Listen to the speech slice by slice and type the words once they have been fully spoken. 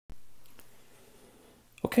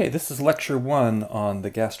Okay, this is lecture 1 on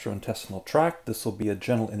the gastrointestinal tract. This will be a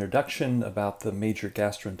general introduction about the major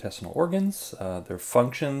gastrointestinal organs, their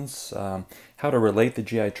functions, how to relate the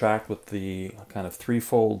GI tract with the kind of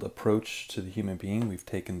threefold approach to the human being we've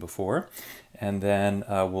taken before. And then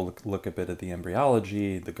we'll look a bit at the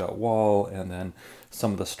embryology, the gut wall, and then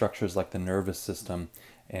some of the structures like the nervous system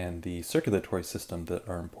and the circulatory system that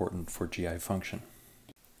are important for GI function.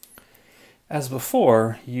 As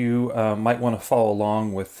before, you might want to follow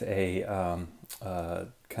along with a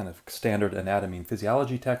kind of standard anatomy and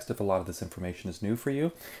physiology text if a lot of this information is new for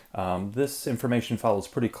you. This information follows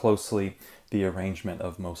pretty closely the arrangement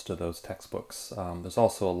of most of those textbooks. There's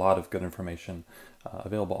also a lot of good information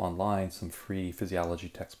available online, some free physiology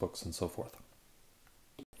textbooks and so forth.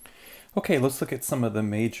 Okay, let's look at some of the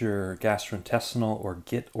major gastrointestinal or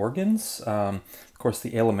GIT organs. Of course,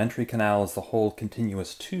 the alimentary canal is the whole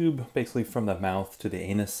continuous tube, basically from the mouth to the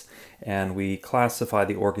anus, and we classify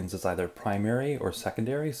the organs as either primary or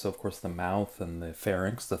secondary. So, of course, the mouth and the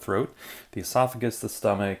pharynx, the throat, the esophagus, the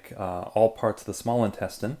stomach, all parts of the small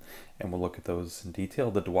intestine, and we'll look at those in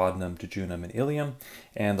detail, the duodenum, jejunum, and ileum,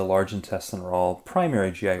 and the large intestine are all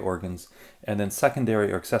primary GI organs, and then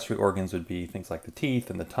secondary or accessory organs would be things like the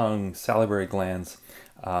teeth and the tongue, salivary glands,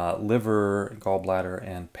 liver, gallbladder,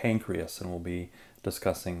 and pancreas, and we'll be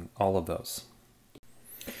discussing all of those.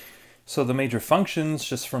 So the major functions,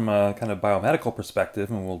 just from a kind of biomedical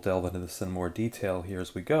perspective, and we'll delve into this in more detail here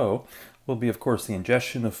as we go, will be, of course, the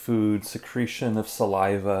ingestion of food, secretion of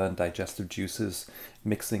saliva and digestive juices,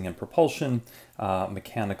 mixing and propulsion,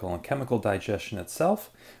 mechanical and chemical digestion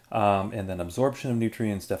itself, and then absorption of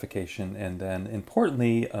nutrients, defecation, and then,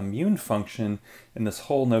 importantly, immune function in this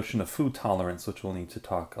whole notion of food tolerance, which we'll need to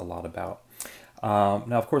talk a lot about. Now,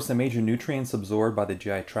 of course, the major nutrients absorbed by the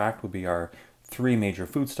GI tract would be our three major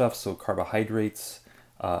foodstuffs, so carbohydrates,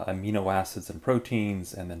 amino acids and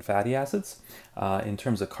proteins, and then fatty acids. In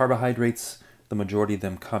terms of carbohydrates, the majority of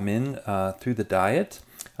them come in through the diet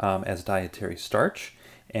as dietary starch.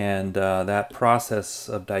 And that process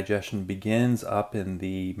of digestion begins up in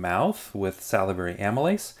the mouth with salivary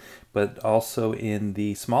amylase, but also in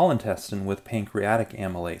the small intestine with pancreatic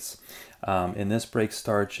amylase. And this breaks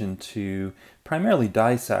starch into primarily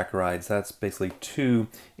disaccharides. That's basically two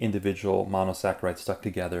individual monosaccharides stuck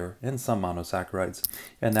together and some monosaccharides.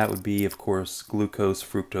 And that would be, of course, glucose,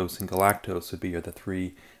 fructose, and galactose would be the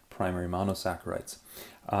three primary monosaccharides.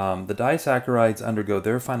 The disaccharides undergo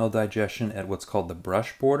their final digestion at what's called the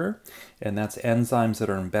brush border, and that's enzymes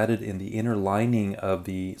that are embedded in the inner lining of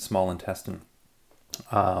the small intestine.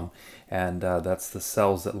 That's the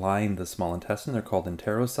cells that line the small intestine. They're called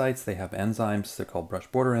enterocytes. They have enzymes. They're called brush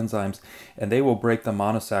border enzymes, and they will break the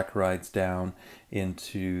monosaccharides down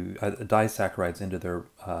into disaccharides into their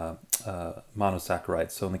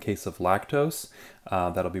monosaccharides. So in the case of lactose,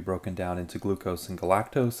 that'll be broken down into glucose and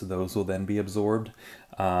galactose. Those will then be absorbed,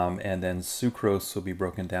 and then sucrose will be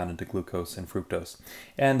broken down into glucose and fructose.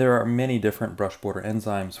 And there are many different brush border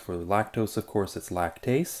enzymes. For lactose, of course, it's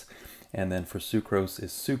lactase. And then for sucrose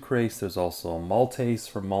is sucrase. There's also maltase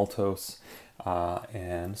for maltose,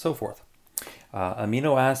 and so forth.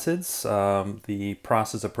 Amino acids, the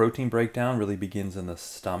process of protein breakdown really begins in the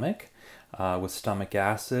stomach with stomach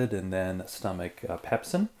acid and then stomach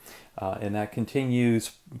pepsin. And that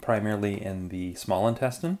continues primarily in the small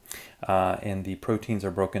intestine. And the proteins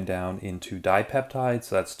are broken down into dipeptides,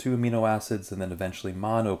 so that's two amino acids, and then eventually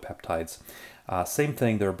monopeptides. Same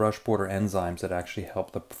thing, there are brush border enzymes that actually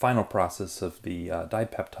help the final process of the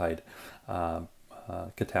dipeptide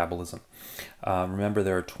catabolism. Remember,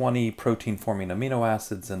 there are 20 protein-forming amino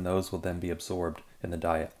acids, and those will then be absorbed in the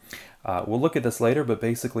diet. We'll look at this later, but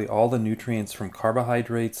basically all the nutrients from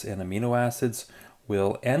carbohydrates and amino acids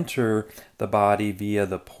will enter the body via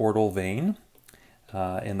the portal vein.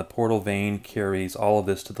 And the portal vein carries all of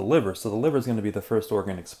this to the liver. So the liver is going to be the first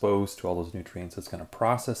organ exposed to all those nutrients. It's going to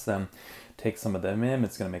process them, take some of them in.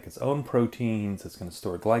 It's going to make its own proteins. It's going to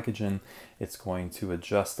store glycogen. It's going to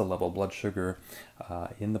adjust the level of blood sugar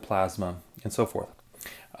in the plasma, and so forth.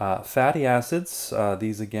 Fatty acids,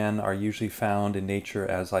 these again are usually found in nature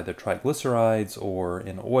as either triglycerides or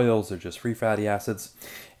in oils or just free fatty acids.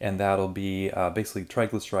 And that'll be basically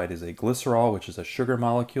triglyceride is a glycerol, which is a sugar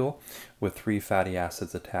molecule with three fatty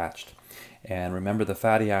acids attached. And remember, the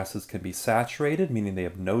fatty acids can be saturated, meaning they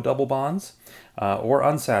have no double bonds, or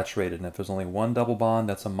unsaturated. And if there's only one double bond,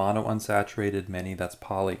 that's a monounsaturated, many, that's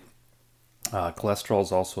poly. Cholesterol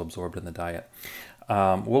is also absorbed in the diet.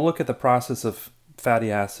 We'll look at the process of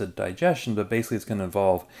fatty acid digestion, but basically it's going to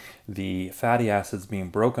involve the fatty acids being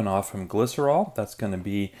broken off from glycerol. That's going to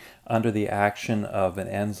be under the action of an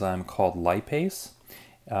enzyme called lipase.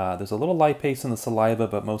 There's a little lipase in the saliva,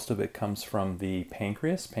 but most of it comes from the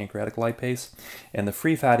pancreas, pancreatic lipase. And the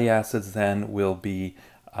free fatty acids then will be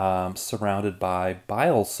surrounded by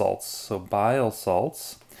bile salts. So bile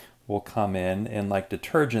salts will come in, and like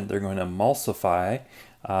detergent, they're going to emulsify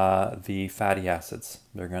the fatty acids.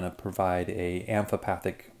 They're going to provide a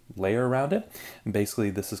amphipathic layer around it. And basically,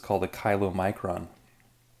 this is called a chylomicron.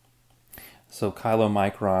 So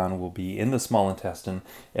chylomicron will be in the small intestine,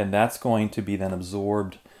 and that's going to be then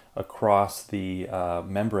absorbed across the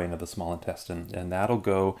membrane of the small intestine. And that'll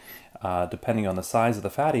go, depending on the size of the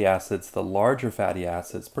fatty acids, the larger fatty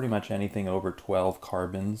acids, pretty much anything over 12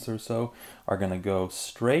 carbons or so, are going to go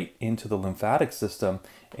straight into the lymphatic system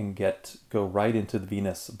and go right into the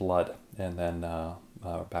venous blood, and then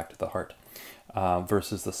back to the heart.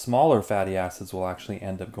 Versus the smaller fatty acids will actually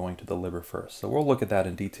end up going to the liver first. So we'll look at that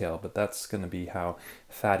in detail, but that's going to be how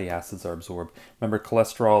fatty acids are absorbed. Remember,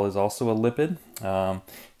 cholesterol is also a lipid.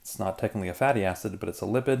 It's not technically a fatty acid, but it's a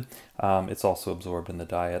lipid. It's also absorbed in the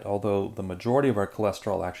diet, although the majority of our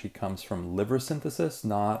cholesterol actually comes from liver synthesis,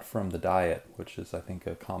 not from the diet, which is, I think,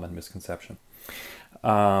 a common misconception.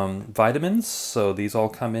 Vitamins, so these all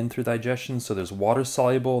come in through digestion. So there's water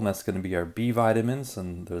soluble, and that's going to be our B vitamins,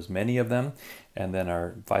 and there's many of them, and then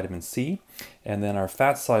our vitamin C, and then our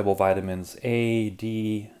fat soluble vitamins A,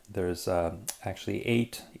 D. There's actually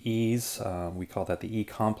 8 E's. We call that the E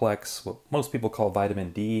complex. What most people call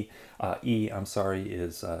vitamin D,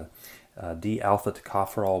 is D-alpha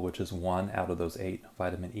tocopherol, which is 1 out of those 8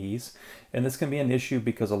 vitamin E's. And this can be an issue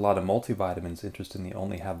because a lot of multivitamins, interestingly,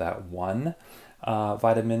 only have that 1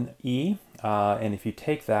 vitamin E. And if you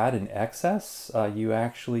take that in excess, you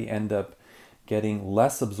actually end up getting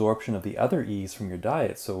less absorption of the other E's from your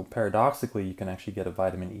diet. So paradoxically, you can actually get a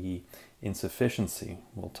vitamin E insufficiency.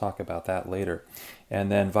 We'll talk about that later.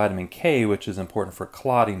 And then vitamin K, which is important for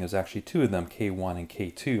clotting, there's actually 2 of them, K1 and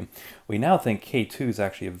K2. We now think K2 is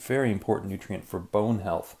actually a very important nutrient for bone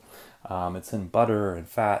health. It's in butter and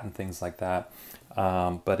fat and things like that.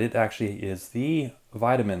 But it actually is the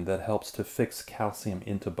vitamin that helps to fix calcium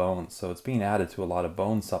into bones. So it's being added to a lot of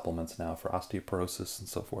bone supplements now for osteoporosis and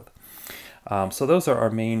so forth. So those are our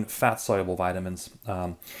main fat-soluble vitamins.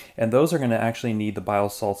 And those are going to actually need the bile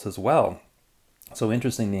salts as well. So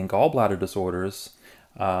interestingly, in gallbladder disorders,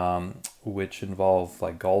 which involve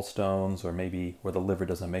like gallstones, or maybe where the liver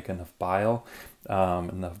doesn't make enough bile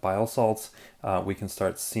salts, we can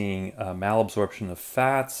start seeing malabsorption of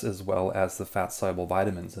fats as well as the fat-soluble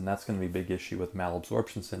vitamins. And that's going to be a big issue with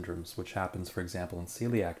malabsorption syndromes, which happens, for example, in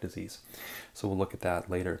celiac disease. So we'll look at that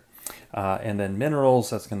later. And then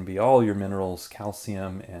minerals, that's going to be all your minerals,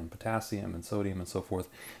 calcium and potassium and sodium and so forth.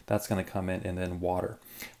 That's going to come in, and then water.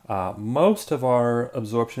 Most of our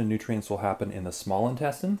absorption of nutrients will happen in the small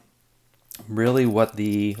intestine. Really what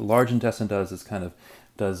the large intestine does is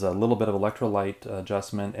does a little bit of electrolyte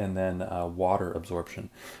adjustment and then water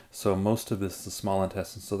absorption. So most of this is the small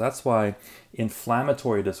intestine. So that's why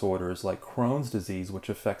inflammatory disorders like Crohn's disease, which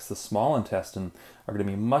affects the small intestine, are going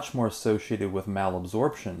to be much more associated with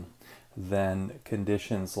malabsorption than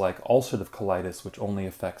conditions like ulcerative colitis, which only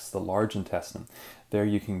affects the large intestine. There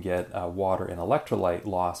you can get water and electrolyte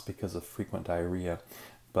loss because of frequent diarrhea.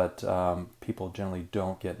 But people generally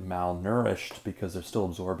don't get malnourished because they're still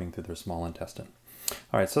absorbing through their small intestine.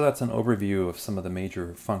 All right, so that's an overview of some of the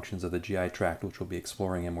major functions of the GI tract, which we'll be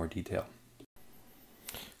exploring in more detail.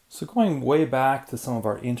 So going way back to some of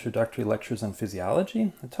our introductory lectures on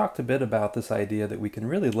physiology, I talked a bit about this idea that we can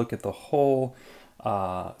really look at the whole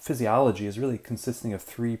physiology as really consisting of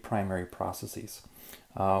 3 primary processes.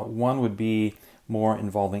 One would be more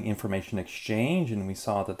involving information exchange, and we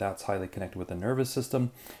saw that that's highly connected with the nervous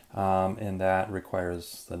system, and that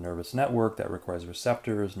requires the nervous network, that requires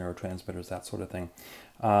receptors, neurotransmitters, that sort of thing.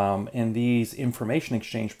 And these information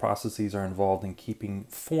exchange processes are involved in keeping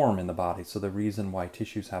form in the body. So the reason why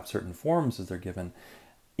tissues have certain forms is they're given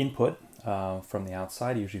input from the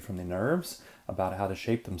outside, usually from the nerves, about how to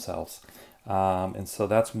shape themselves. And so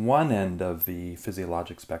that's one end of the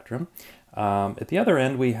physiologic spectrum. At the other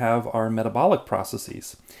end, we have our metabolic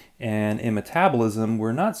processes. And in metabolism,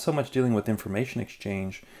 we're not so much dealing with information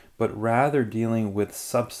exchange, but rather dealing with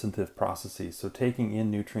substantive processes. So taking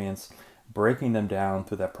in nutrients, breaking them down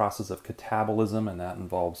through that process of catabolism, and that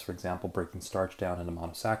involves, for example, breaking starch down into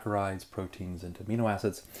monosaccharides, proteins into amino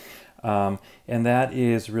acids. And that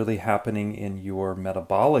is really happening in your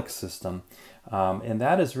metabolic system. And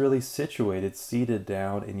that is really seated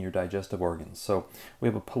down in your digestive organs. So we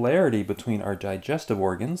have a polarity between our digestive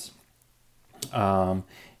organs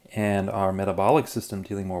and our metabolic system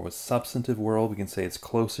dealing more with substantive world. We can say it's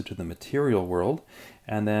closer to the material world.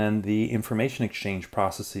 And then the information exchange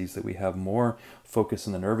processes that we have more focus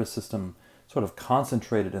in the nervous system, sort of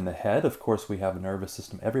concentrated in the head. Of course, we have a nervous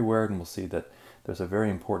system everywhere, and we'll see that there's a very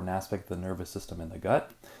important aspect of the nervous system in the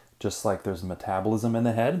gut, just like there's metabolism in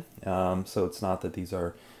the head. So it's not that these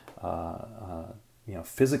are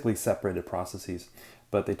physically separated processes,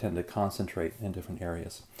 but they tend to concentrate in different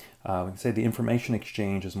areas. We can say the information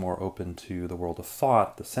exchange is more open to the world of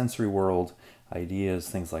thought, the sensory world, ideas,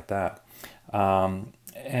 things like that.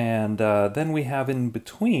 Then we have in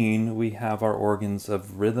between, we have our organs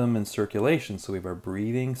of rhythm and circulation. So we have our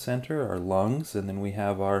breathing center, our lungs, and then we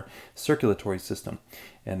have our circulatory system.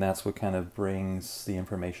 And that's what kind of brings the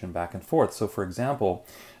information back and forth. So for example,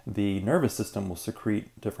 the nervous system will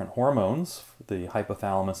secrete different hormones. The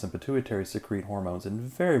hypothalamus and pituitary secrete hormones in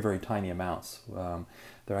very, very tiny amounts.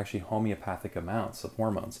 They're actually homeopathic amounts of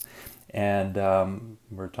hormones. And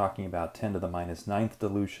we're talking about 10 to the minus 9th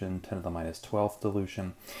dilution, 10 to the minus 12th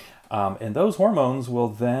dilution. And those hormones will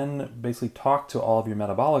then basically talk to all of your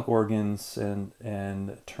metabolic organs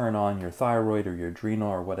and turn on your thyroid or your adrenal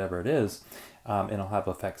or whatever it is, and it'll have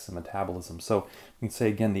effects on metabolism. So we can say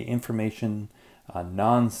again, the information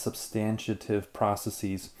non-substantive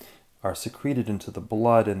processes are secreted into the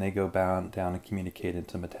blood, and they go down and communicate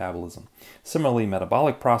into metabolism. Similarly,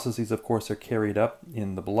 metabolic processes, of course, are carried up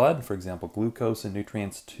in the blood, for example, glucose and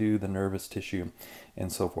nutrients to the nervous tissue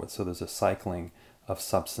and so forth. So there's a cycling of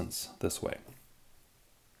substance this way.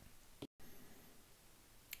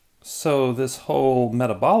 So this whole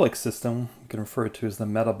metabolic system, we can refer to as the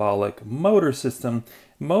metabolic motor system.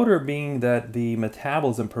 Motor being that the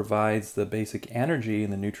metabolism provides the basic energy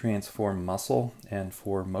and the nutrients for muscle and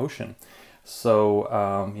for motion.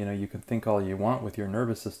 So, you can think all you want with your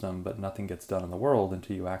nervous system, but nothing gets done in the world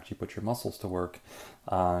until you actually put your muscles to work,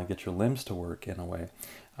 get your limbs to work in a way.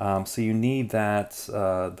 So you need that,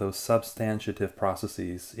 those substantive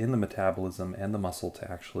processes in the metabolism and the muscle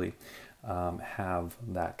to actually have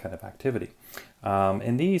that kind of activity.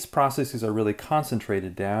 And these processes are really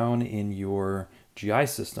concentrated down in your GI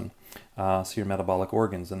system, so your metabolic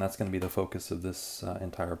organs, and that's going to be the focus of this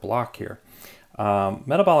entire block here.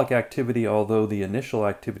 Metabolic activity, although the initial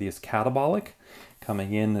activity is catabolic,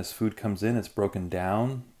 coming in as food comes in, it's broken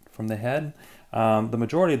down from the head. The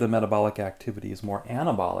majority of the metabolic activity is more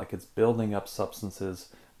anabolic. It's building up substances,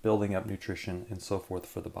 building up nutrition, and so forth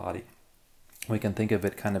for the body. We can think of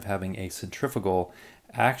it kind of having a centrifugal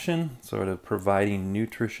action, sort of providing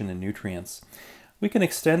nutrition and nutrients. We can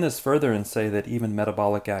extend this further and say that even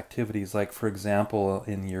metabolic activities, like for example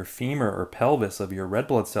in your femur or pelvis of your red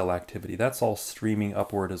blood cell activity, that's all streaming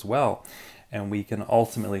upward as well. And we can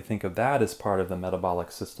ultimately think of that as part of the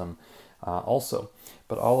metabolic system also.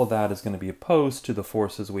 But all of that is going to be opposed to the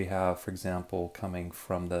forces we have, for example, coming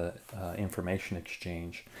from the information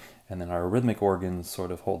exchange. And then our rhythmic organs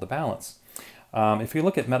sort of hold the balance. If you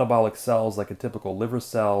look at metabolic cells like a typical liver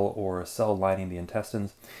cell or a cell lining the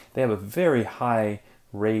intestines, they have a very high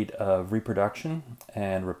rate of reproduction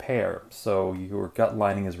and repair. So your gut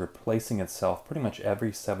lining is replacing itself pretty much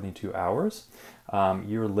every 72 hours.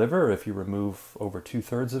 Your liver, if you remove over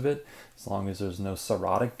 2/3 of it, as long as there's no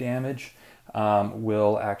cirrhotic damage,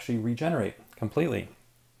 will actually regenerate completely.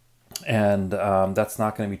 And that's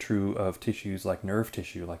not going to be true of tissues like nerve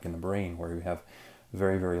tissue, like in the brain, where we have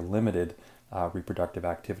very, very limited reproductive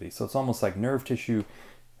activity. So it's almost like nerve tissue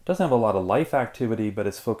doesn't have a lot of life activity, but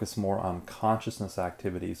it's focused more on consciousness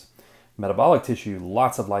activities. Metabolic tissue,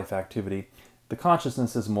 lots of life activity. The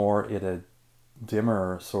consciousness is more at a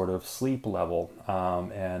dimmer sort of sleep level,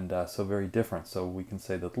 so very different. So we can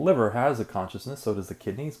say that the liver has a consciousness, so does the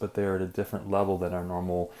kidneys, but they're at a different level than our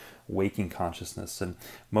normal waking consciousness, and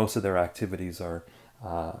most of their activities are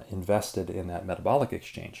invested in that metabolic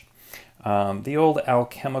exchange. The old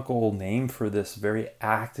alchemical name for this very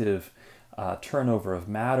active turnover of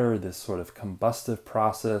matter, this sort of combustive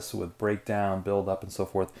process with breakdown, build up, and so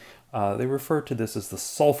forth, they refer to this as the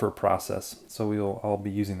sulfur process. So I'll be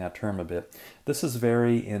using that term a bit. This is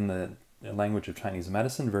very, in the language of Chinese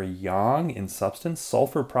medicine, very yang in substance.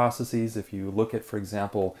 Sulfur processes, if you look at, for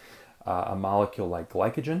example, a molecule like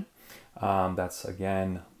glycogen, that's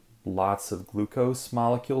again lots of glucose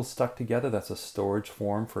molecules stuck together. That's a storage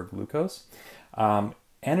form for glucose.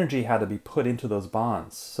 Energy had to be put into those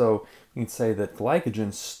bonds. So you can say that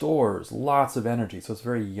glycogen stores lots of energy. So it's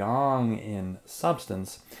very yang in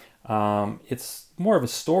substance. It's more of a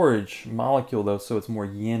storage molecule though, so it's more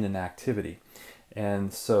yin in activity.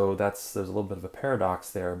 And so there's a little bit of a paradox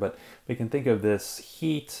there, but we can think of this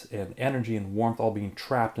heat and energy and warmth all being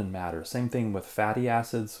trapped in matter. Same thing with fatty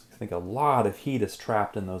acids. I think a lot of heat is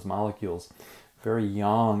trapped in those molecules, very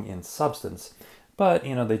young in substance, but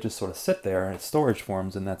they just sort of sit there and it's storage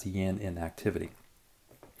forms, and that's yin inactivity.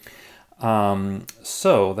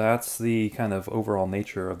 So that's the kind of overall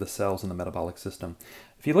nature of the cells in the metabolic system.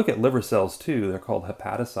 If you look at liver cells too, they're called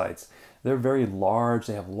hepatocytes. They're very large,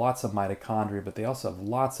 they have lots of mitochondria, but they also have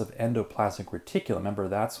lots of endoplasmic reticulum. Remember,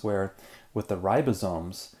 that's where, with the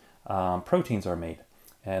ribosomes, proteins are made.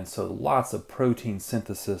 And so lots of protein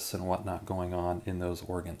synthesis and whatnot going on in those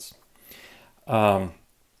organs.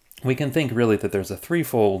 We can think really that there's a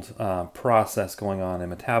threefold process going on in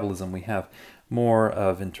metabolism. We have more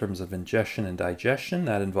of, in terms of ingestion and digestion,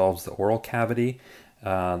 that involves the oral cavity,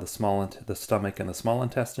 the stomach and the small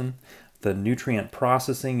intestine. The nutrient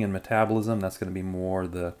processing and metabolism, that's going to be more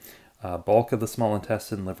the bulk of the small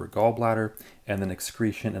intestine, liver, gallbladder, and then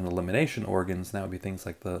excretion and elimination organs. That would be things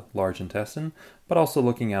like the large intestine, but also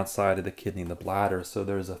looking outside of the kidney and the bladder. So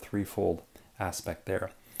there's a threefold aspect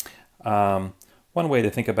there. One way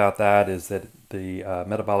to think about that is that the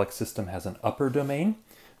metabolic system has an upper domain.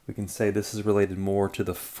 We can say this is related more to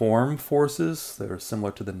the form forces that are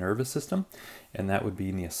similar to the nervous system, and that would be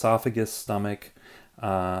in the esophagus, stomach,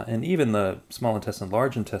 and even the small intestine,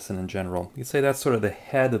 large intestine in general. You could say that's sort of the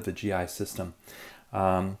head of the GI system.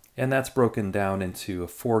 And that's broken down into a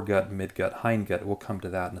foregut, midgut, hindgut. We'll come to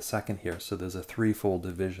that in a second here. So there's a threefold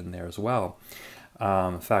division there as well.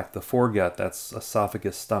 In fact, the foregut, that's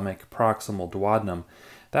esophagus, stomach, proximal, duodenum.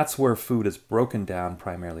 That's where food is broken down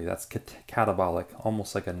primarily. That's catabolic,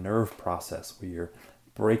 almost like a nerve process where you're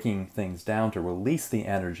breaking things down to release the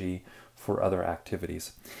energy for other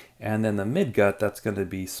activities. And then the midgut, that's going to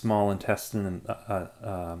be small intestine and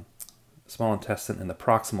the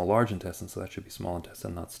proximal large intestine, so that should be small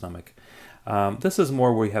intestine, not stomach. This is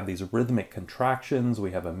more where we have these rhythmic contractions,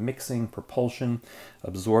 we have a mixing, propulsion,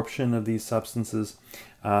 absorption of these substances.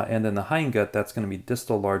 And then the hindgut, that's going to be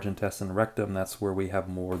distal large intestine, rectum, that's where we have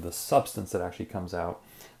more of the substance that actually comes out.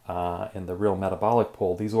 In the real metabolic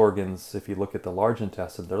pole, these organs, if you look at the large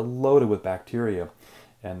intestine, they're loaded with bacteria,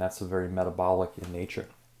 and that's very metabolic in nature.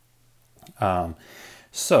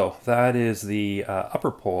 So that is the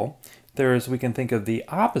upper pole. We can think of the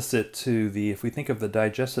opposite to if we think of the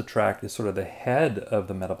digestive tract as sort of the head of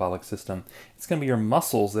the metabolic system, it's going to be your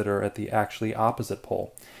muscles that are at the actually opposite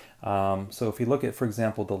pole. So if you look at, for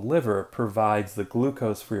example, the liver provides the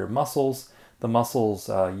glucose for your muscles. The muscles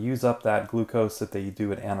use up that glucose if they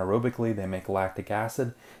do it anaerobically. They make lactic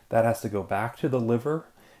acid. That has to go back to the liver,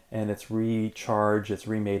 and it's recharged, it's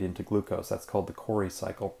remade into glucose. That's called the Cori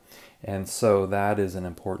cycle. And so that is an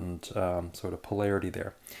important sort of polarity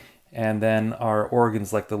there. And then our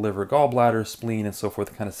organs like the liver, gallbladder, spleen, and so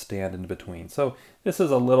forth kind of stand in between. So this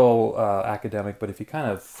is a little academic, but if you kind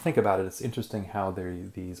of think about it, it's interesting how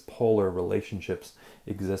these polar relationships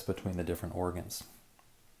exist between the different organs.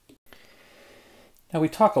 Now we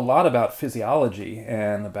talk a lot about physiology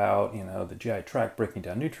and about the GI tract breaking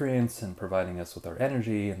down nutrients and providing us with our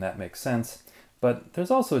energy, and that makes sense. But there's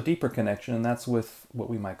also a deeper connection, and that's with what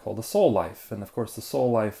we might call the soul life. And of course, the soul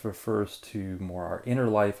life refers to more our inner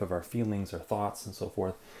life of our feelings, our thoughts, and so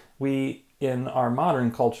forth. We, in our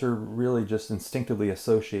modern culture, really just instinctively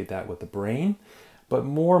associate that with the brain. But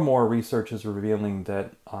more and more research is revealing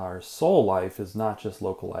that our soul life is not just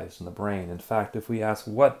localized in the brain. In fact, if we ask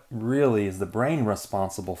what really is the brain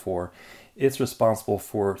responsible for, it's responsible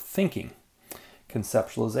for thinking,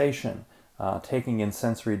 conceptualization, taking in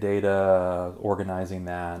sensory data, organizing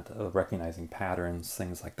that, recognizing patterns,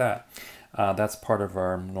 things like that. That's part of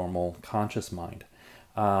our normal conscious mind.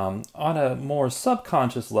 On a more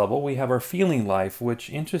subconscious level, we have our feeling life, which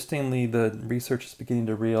interestingly the research is beginning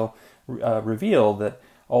to reveal that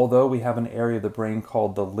although we have an area of the brain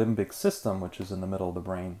called the limbic system, which is in the middle of the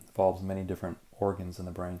brain, involves many different organs in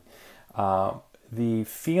the brain, the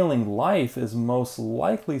feeling life is most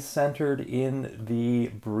likely centered in the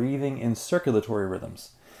breathing and circulatory rhythms.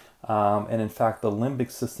 And in fact, the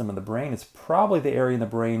limbic system in the brain is probably the area in the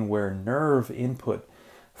brain where nerve input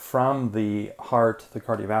from the heart, the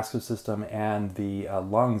cardiovascular system, and the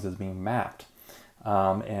lungs is being mapped.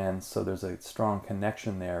 And so there's a strong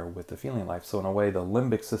connection there with the feeling life. So in a way, the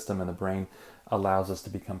limbic system in the brain allows us to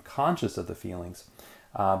become conscious of the feelings.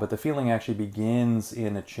 But the feeling actually begins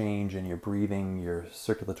in a change in your breathing, your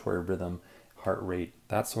circulatory rhythm, heart rate,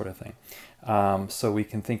 that sort of thing. So we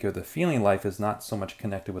can think of the feeling life as not so much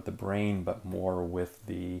connected with the brain, but more with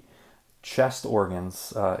the chest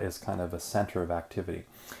organs as kind of a center of activity.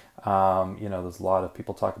 You know, there's a lot of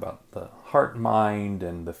people talk about the heart mind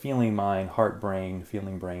and the feeling mind, heart brain,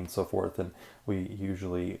 feeling brain, so forth. And we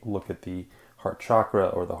usually look at the heart chakra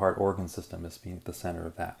or the heart organ system as being at the center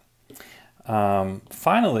of that.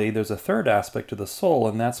 Finally, there's a third aspect to the soul,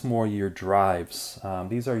 and that's more your drives.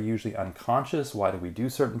 These are usually unconscious. Why do we do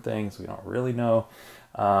certain things? We don't really know.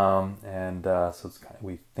 So it's kind of,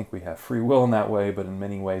 we think we have free will in that way, but in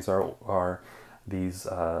many ways these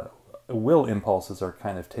will impulses are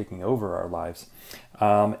kind of taking over our lives.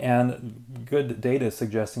 And good data is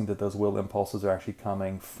suggesting that those will impulses are actually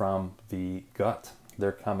coming from the gut.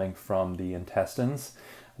 They're coming from the intestines.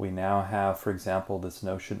 We now have, for example, this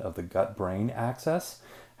notion of the gut-brain axis,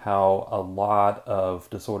 how a lot of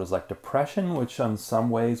disorders like depression, which in some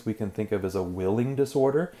ways we can think of as a willing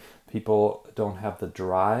disorder, people don't have the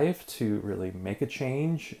drive to really make a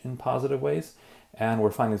change in positive ways. And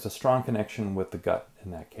we're finding there's a strong connection with the gut in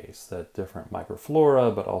that case, that different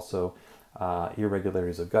microflora, but also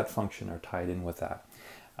irregularities of gut function are tied in with that.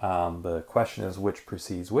 The question is which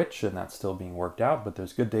precedes which, and that's still being worked out, but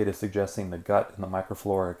there's good data suggesting the gut and the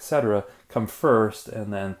microflora, etc., come first,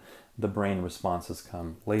 and then the brain responses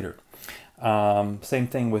come later. Same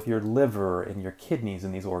thing with your liver and your kidneys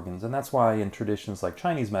and these organs, and that's why in traditions like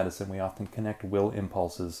Chinese medicine, we often connect will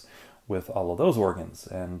impulses with all of those organs,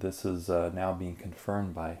 and this is now being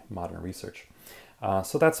confirmed by modern research.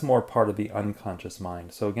 So that's more part of the unconscious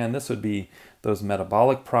mind. So again, this would be those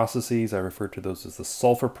metabolic processes. I refer to those as the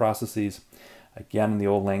sulfur processes. Again, in the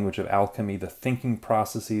old language of alchemy, the thinking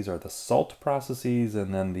processes are the salt processes,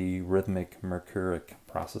 and then the rhythmic mercuric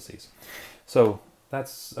processes. So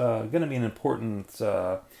that's going to be an important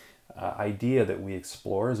idea that we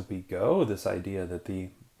explore as we go, this idea that the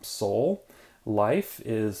soul life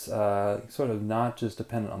is sort of not just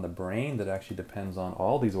dependent on the brain, that actually depends on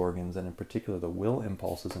all these organs, and in particular the will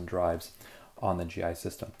impulses and drives on the GI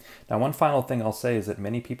system. Now, one final thing I'll say is that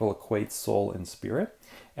many people equate soul and spirit,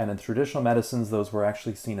 and in traditional medicines those were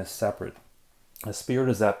actually seen as separate. A spirit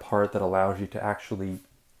is that part that allows you to actually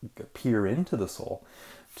peer into the soul,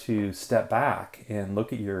 to step back and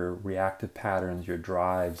look at your reactive patterns, your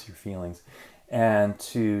drives, your feelings, and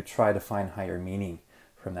to try to find higher meaning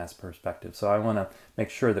from that perspective. So I want to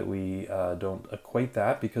make sure that we don't equate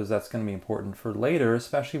that, because that's going to be important for later,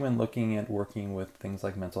 especially when looking at working with things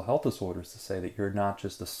like mental health disorders, to say that you're not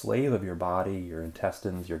just a slave of your body, your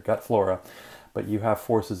intestines, your gut flora, but you have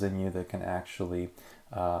forces in you that can actually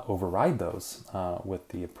override those with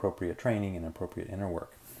the appropriate training and appropriate inner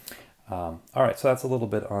work. All right, so that's a little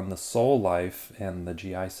bit on the soul life and the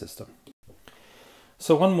GI system.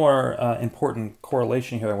 So one more important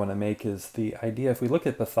correlation here I want to make is the idea, if we look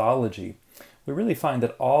at pathology, we really find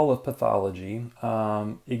that all of pathology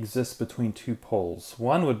exists between two poles.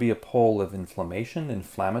 One would be a pole of inflammation,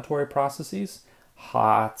 inflammatory processes,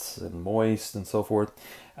 hot and moist and so forth.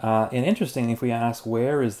 And interestingly, if we ask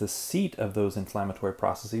where is the seat of those inflammatory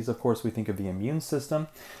processes, of course we think of the immune system.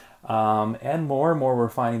 And more we're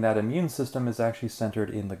finding that immune system is actually centered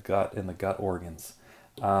in the gut organs.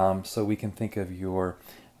 So we can think of your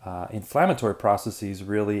inflammatory processes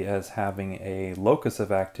really as having a locus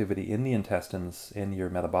of activity in the intestines, in your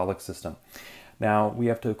metabolic system. Now, we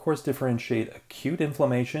have to, of course, differentiate acute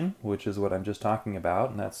inflammation, which is what I'm just talking about,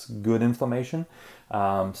 and that's good inflammation.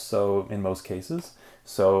 So in most cases,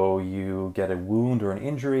 so you get a wound or an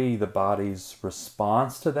injury, the body's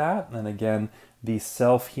response to that, and again, the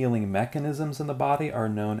self-healing mechanisms in the body are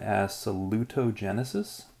known as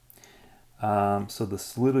salutogenesis. So the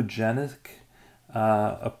salutogenic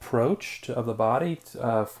approach of the body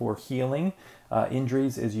for healing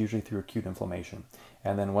injuries is usually through acute inflammation.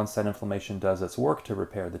 And then once that inflammation does its work to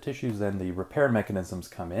repair the tissues, then the repair mechanisms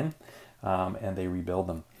come in and they rebuild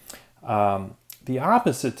them. The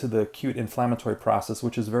opposite to the acute inflammatory process,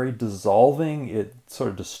 which is very dissolving, it sort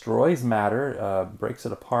of destroys matter, breaks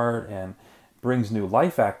it apart, and brings new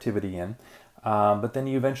life activity in. But then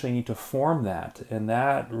you eventually need to form that, and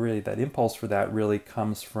that impulse for that really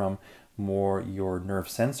comes from more your nerve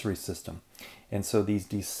sensory system. And so these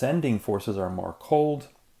descending forces are more cold,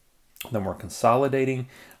 they're more consolidating,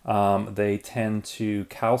 they tend to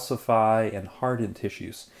calcify and harden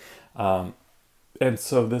tissues. And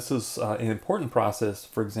so this is an important process,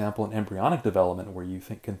 for example, in embryonic development, where you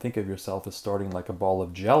can think of yourself as starting like a ball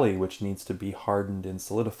of jelly, which needs to be hardened and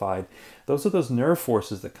solidified. Those are those nerve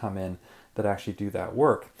forces that come in that actually do that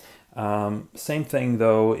work. Same thing,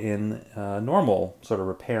 though, in normal sort of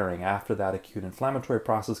repairing. After that acute inflammatory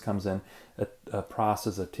process comes in, a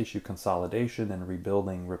process of tissue consolidation and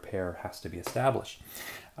rebuilding, repair has to be established.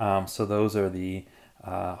 So those are the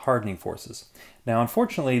hardening forces. Now,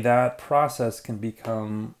 unfortunately, that process can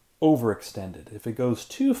become overextended. If it goes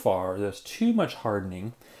too far, there's too much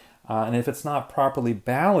hardening, and if it's not properly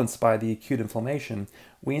balanced by the acute inflammation,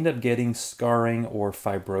 we end up getting scarring or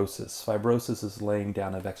fibrosis. Fibrosis is laying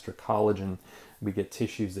down of extra collagen. We get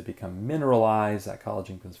tissues that become mineralized. That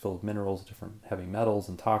collagen becomes filled with minerals, different heavy metals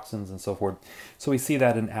and toxins and so forth. So we see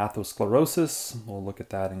that in atherosclerosis. We'll look at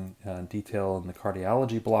that in detail in the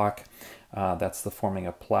cardiology block. That's the forming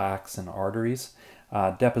of plaques and arteries.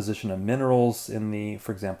 Deposition of minerals in the,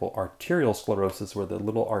 for example, arterial sclerosis, where the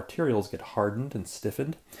little arterioles get hardened and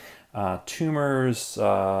stiffened. Tumors,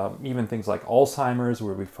 even things like Alzheimer's,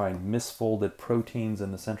 where we find misfolded proteins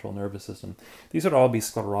in the central nervous system. These would all be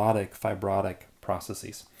sclerotic, fibrotic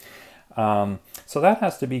processes. So that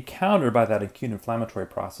has to be countered by that acute inflammatory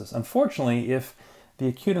process. Unfortunately, if the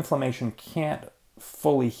acute inflammation can't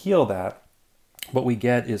fully heal that, what we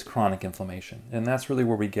get is chronic inflammation. And that's really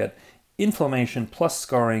where we get inflammation plus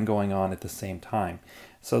scarring going on at the same time.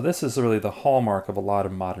 So this is really the hallmark of a lot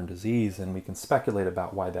of modern disease, and we can speculate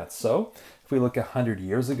about why that's so. If we look 100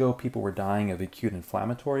 years ago, people were dying of acute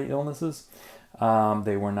inflammatory illnesses.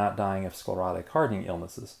 They were not dying of sclerotic hardening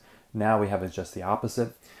illnesses. Now we have it just the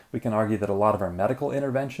opposite. We can argue that a lot of our medical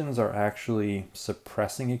interventions are actually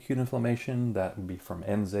suppressing acute inflammation. That would be from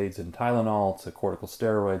NSAIDs and Tylenol to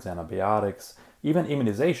corticosteroids, antibiotics, even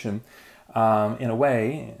immunization. In a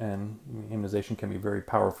way, and immunization can be a very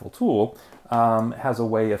powerful tool, has a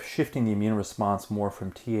way of shifting the immune response more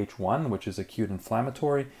from Th1, which is acute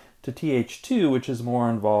inflammatory, to Th2, which is more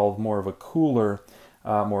involved, more of a cooler,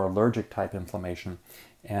 more allergic type inflammation.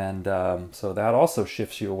 And so that also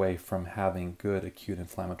shifts you away from having good acute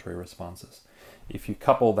inflammatory responses. If you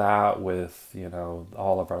couple that with,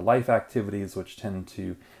 all of our life activities, which tend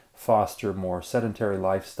to foster more sedentary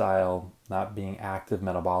lifestyle, not being active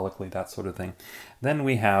metabolically, that sort of thing, then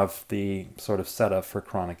we have the sort of setup for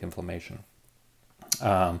chronic inflammation.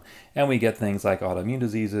 And we get things like autoimmune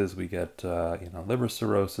diseases, we get liver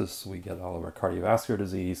cirrhosis, we get all of our cardiovascular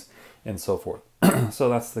disease, and so forth. So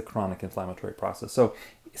that's the chronic inflammatory process. So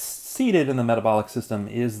seated in the metabolic system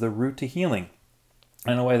is the route to healing.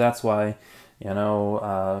 In a way, that's why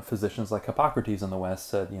physicians like Hippocrates in the West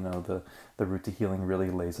said, the route to healing really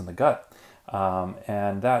lays in the gut.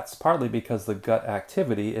 And that's partly because the gut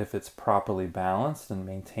activity, if it's properly balanced and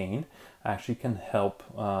maintained, actually can help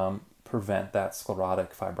prevent that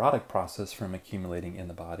sclerotic fibrotic process from accumulating in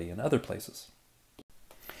the body and other places.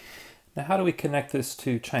 Now, how do we connect this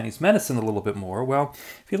to Chinese medicine a little bit more? Well,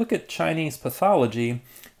 if you look at Chinese pathology,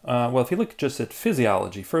 if you look just at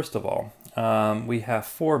physiology, first of all, we have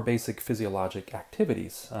 4 basic physiologic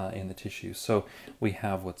activities in the tissue. So we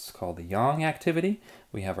have what's called the yang activity,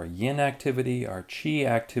 we have our yin activity, our qi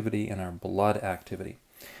activity, and our blood activity.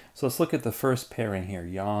 So let's look at the first pairing here,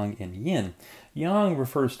 yang and yin. Yang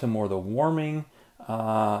refers to more the warming,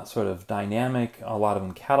 sort of dynamic, a lot of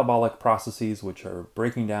them catabolic processes, which are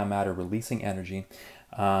breaking down matter, releasing energy.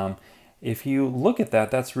 If you look at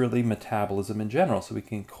that, that's really metabolism in general. So we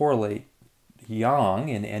can correlate yang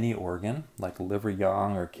in any organ, like liver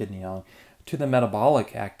yang or kidney yang, to the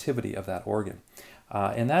metabolic activity of that organ.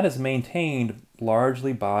 And that is maintained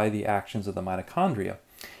largely by the actions of the mitochondria.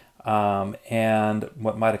 And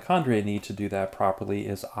what mitochondria need to do that properly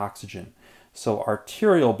is oxygen. So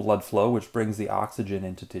arterial blood flow, which brings the oxygen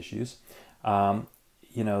into tissues,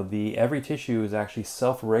 every tissue is actually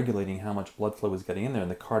self-regulating how much blood flow is getting in there,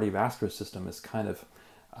 and the cardiovascular system is kind of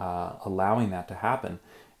allowing that to happen.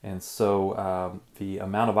 And so the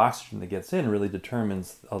amount of oxygen that gets in really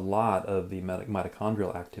determines a lot of the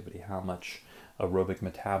mitochondrial activity, how much aerobic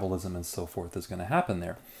metabolism and so forth is going to happen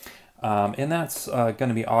there. And that's going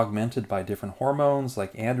to be augmented by different hormones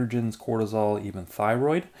like androgens, cortisol, even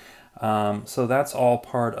thyroid. So that's all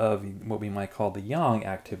part of what we might call the yang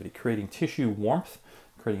activity, creating tissue warmth,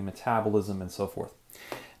 creating metabolism, and so forth.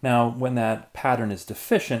 Now, when that pattern is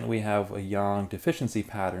deficient, we have a yang deficiency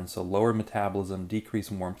pattern, so lower metabolism,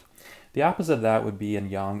 decreased warmth. The opposite of that would be a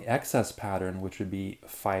yang excess pattern, which would be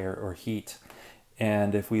fire or heat.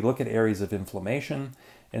 And if we look at areas of inflammation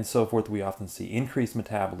and so forth, we often see increased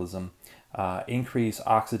metabolism, increased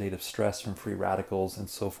oxidative stress from free radicals, and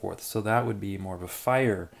so forth. So that would be more of a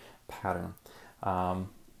fire pattern.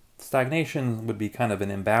 Stagnation would be kind of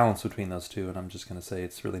an imbalance between those two, and I'm just going to say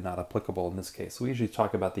it's really not applicable in this case. So we usually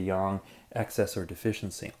talk about the yang excess or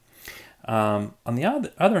deficiency. On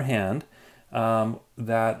the other hand,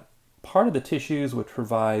 that part of the tissues which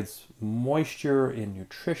provides moisture and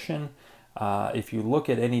nutrition, if you look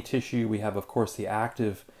at any tissue, we have, of course, the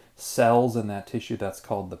active cells in that tissue. That's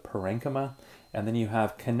called the parenchyma. And then you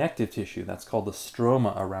have connective tissue. That's called the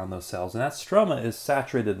stroma around those cells. And that stroma is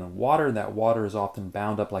saturated in water. That water is often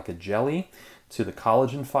bound up like a jelly to the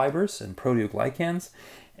collagen fibers and proteoglycans.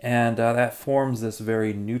 And that forms this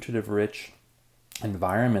very nutritive-rich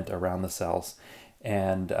environment around the cells.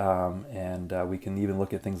 And we can even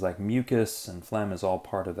look at things like mucus and phlegm is all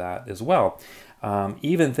part of that as well.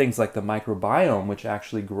 Even things like the microbiome, which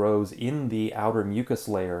actually grows in the outer mucus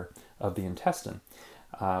layer of the intestine.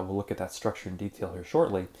 We'll look at that structure in detail here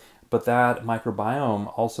shortly. But that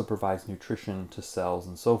microbiome also provides nutrition to cells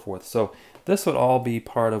and so forth. So this would all be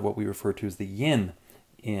part of what we refer to as the yin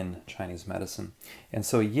in Chinese medicine. And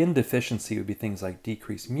so yin deficiency would be things like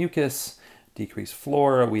decreased mucus, decreased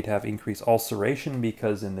flora. We'd have increased ulceration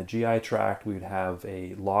because in the GI tract we would have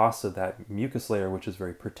a loss of that mucus layer, which is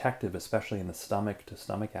very protective, especially in the stomach to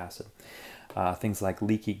stomach acid. Things like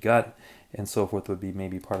leaky gut and so forth would be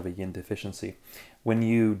maybe part of a yin deficiency. When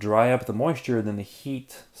you dry up the moisture, then the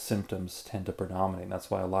heat symptoms tend to predominate.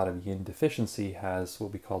 That's why a lot of yin deficiency has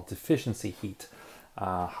what we call deficiency heat,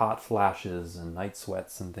 hot flashes and night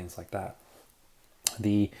sweats and things like that.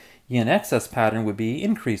 The yin excess pattern would be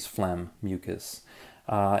increased phlegm, mucus.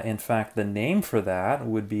 In fact, the name for that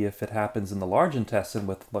would be if it happens in the large intestine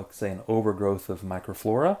with, like, say, an overgrowth of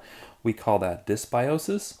microflora, we call that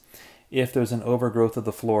dysbiosis. If there's an overgrowth of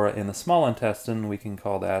the flora in the small intestine, we can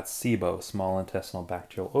call that SIBO, small intestinal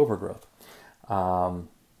bacterial overgrowth.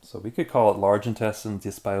 So we could call it large intestine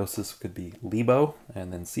dysbiosis, could be LIBO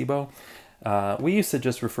and then SIBO. We used to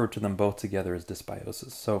just refer to them both together as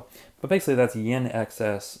dysbiosis. So, but basically that's yin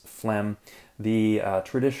excess, phlegm. The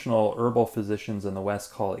traditional herbal physicians in the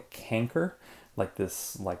West call it canker, like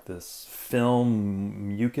this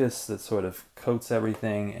film mucus that sort of coats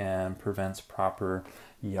everything and prevents proper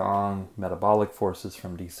yang metabolic forces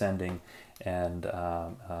from descending and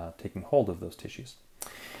taking hold of those tissues.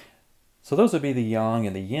 So those would be the yang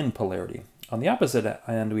and the yin polarity. On the opposite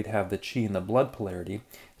end, we'd have the qi and the blood polarity.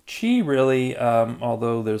 Qi really,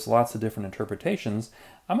 although there's lots of different interpretations,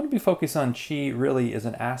 I'm going to be focused on qi really as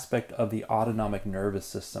an aspect of the autonomic nervous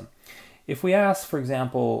system. If we ask, for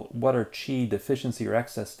example, what are qi deficiency or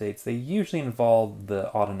excess states, they usually involve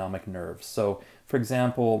the autonomic nerves. So, for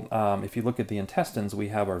example, if you look at the intestines, we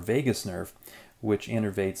have our vagus nerve, which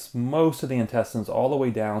innervates most of the intestines all the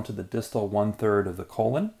way down to the distal 1/3 of the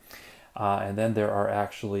colon. And then there are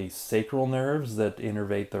actually sacral nerves that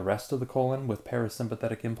innervate the rest of the colon with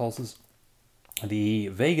parasympathetic impulses. The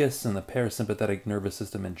vagus and the parasympathetic nervous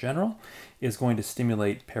system in general is going to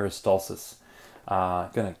stimulate peristalsis,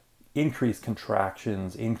 going to increase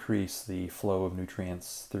contractions, increase the flow of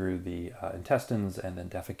nutrients through the intestines, and then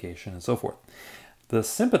defecation and so forth. The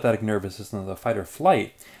sympathetic nervous system, the fight or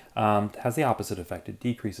flight, has the opposite effect. It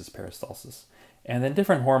decreases peristalsis. And then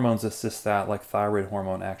different hormones assist that, like thyroid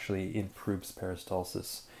hormone actually improves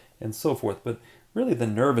peristalsis and so forth. But really the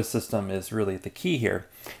nervous system is really the key here.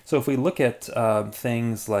 So if we look at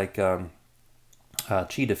things like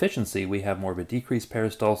qi deficiency, we have more of a decreased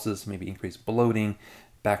peristalsis, maybe increased bloating,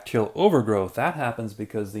 bacterial overgrowth. That happens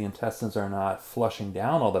because the intestines are not flushing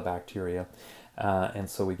down all the bacteria. And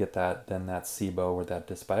so we get that SIBO or that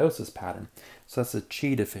dysbiosis pattern. So that's a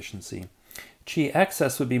qi deficiency. Qi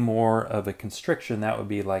excess would be more of a constriction. That would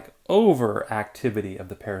be like overactivity of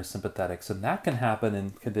the parasympathetics. And that can happen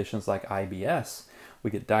in conditions like IBS.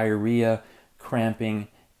 We get diarrhea, cramping,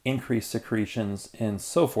 increased secretions, and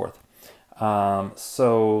so forth.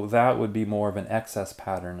 So that would be more of an excess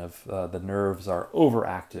pattern of the nerves are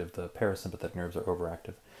overactive. The parasympathetic nerves are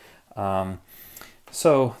overactive.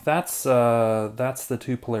 So that's the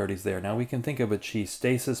two polarities there. Now we can think of a qi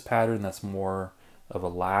stasis pattern that's more of a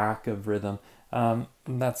lack of rhythm.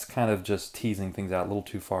 That's kind of just teasing things out a little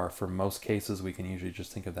too far. For most cases, we can usually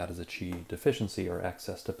just think of that as a qi deficiency or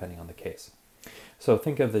excess, depending on the case. So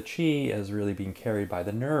think of the qi as really being carried by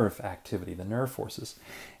the nerve activity, the nerve forces.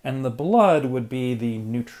 And the blood would be the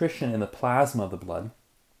nutrition in the plasma of the blood.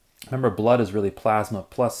 Remember, blood is really plasma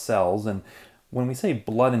plus cells. And when we say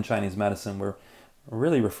blood in Chinese medicine, we're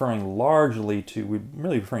really referring largely to, we're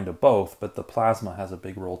really referring to both, but the plasma has a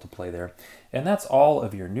big role to play there. And that's all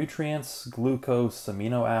of your nutrients, glucose,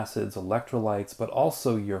 amino acids, electrolytes, but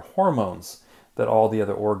also your hormones that all the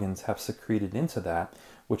other organs have secreted into that,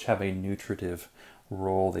 which have a nutritive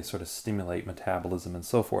role. They sort of stimulate metabolism and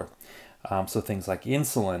so forth. So things like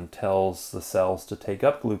insulin tells the cells to take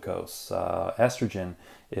up glucose. Estrogen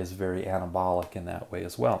is very anabolic in that way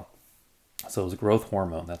as well. So it's a growth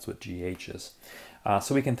hormone. That's what GH is.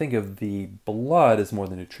 So we can think of the blood as more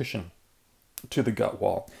the nutrition to the gut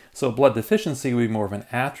wall. So blood deficiency would be more of an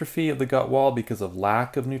atrophy of the gut wall because of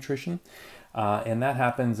lack of nutrition. And that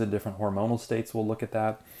happens in different hormonal states. We'll look at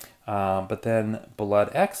that. But then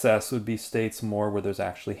blood excess would be states more where there's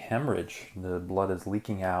actually hemorrhage. The blood is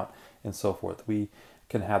leaking out and so forth. We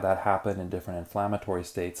can have that happen in different inflammatory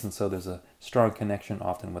states, and so there's a strong connection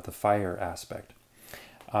often with the fire aspect.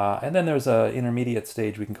 And then there's an intermediate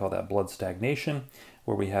stage, we can call that blood stagnation,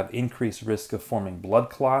 where we have increased risk of forming blood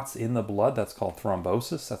clots in the blood. That's called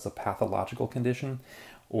thrombosis. That's a pathological condition.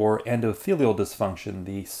 Or endothelial dysfunction,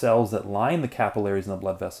 the cells that line the capillaries in the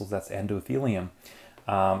blood vessels, that's endothelium.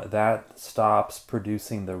 That stops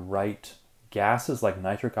producing the right gases like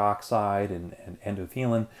nitric oxide and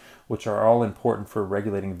endothelin, which are all important for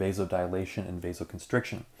regulating vasodilation and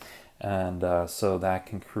vasoconstriction. And so that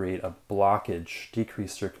can create a blockage,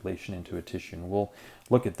 decreased circulation into a tissue. And we'll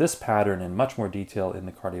look at this pattern in much more detail in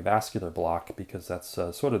the cardiovascular block, because that's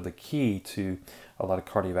sort of the key to a lot of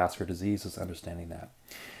cardiovascular diseases, understanding that.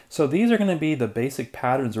 So these are going to be the basic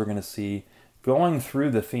patterns we're going to see going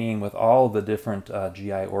through the theme with all the different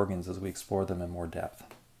GI organs as we explore them in more depth.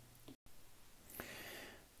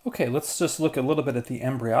 Okay, let's just look a little bit at the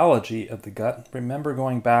embryology of the gut. Remember,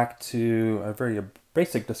 going back to a very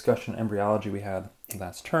basic discussion of embryology we had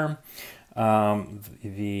last term,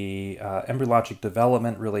 the embryologic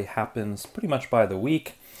development really happens pretty much by the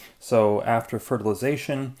week. So after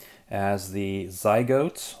fertilization, as the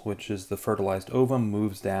zygote, which is the fertilized ovum,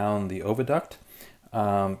 moves down the oviduct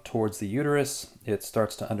towards the uterus, it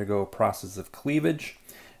starts to undergo a process of cleavage.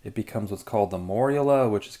 It becomes what's called the morula,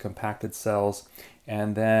 which is compacted cells.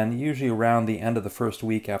 And then usually around the end of the first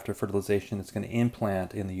week after fertilization, it's going to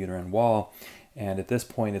implant in the uterine wall. And at this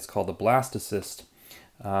point, it's called a blastocyst.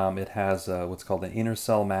 It has what's called an inner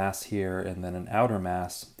cell mass here and then an outer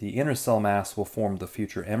mass. The inner cell mass will form the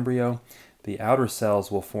future embryo. The outer cells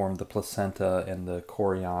will form the placenta and the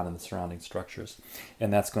chorion and the surrounding structures.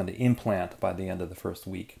 And that's going to implant by the end of the first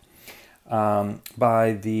week.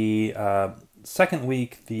 By the second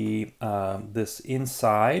week, this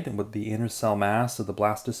inside with the inner cell mass of the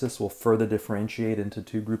blastocyst will further differentiate into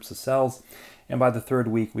two groups of cells. And by the third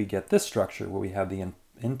week, we get this structure where we have the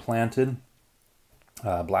implanted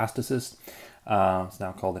blastocyst. It's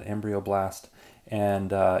now called an embryoblast.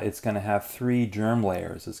 And it's going to have three germ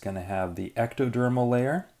layers. It's going to have the ectodermal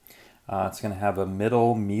layer. It's going to have a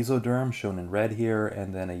middle mesoderm, shown in red here,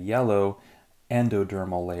 and then a yellow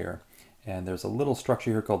endodermal layer. And there's a little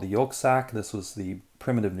structure here called the yolk sac. This was the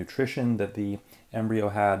primitive nutrition that the embryo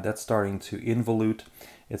had. That's starting to involute.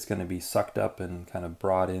 It's going to be sucked up and kind of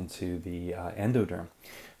brought into the endoderm.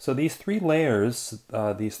 So these three layers,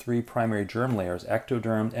 these three primary germ layers,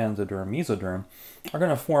 ectoderm, endoderm, mesoderm, are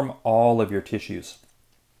going to form all of your tissues.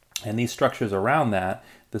 And these structures around that,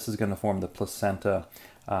 this is going to form the placenta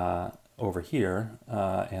over here,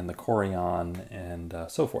 and the chorion, and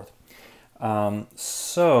so forth.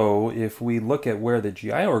 So if we look at where the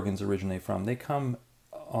GI organs originate from, they come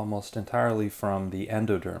almost entirely from the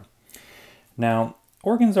endoderm. Now,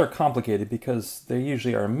 organs are complicated because they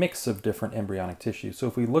usually are a mix of different embryonic tissues. So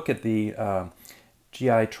if we look at the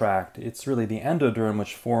GI tract, it's really the endoderm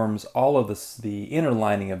which forms all of the inner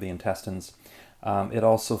lining of the intestines. It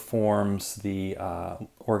also forms the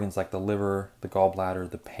organs like the liver, the gallbladder,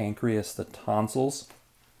 the pancreas, the tonsils.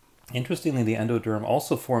 Interestingly, the endoderm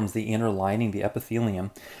also forms the inner lining, the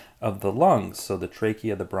epithelium of the lungs, so the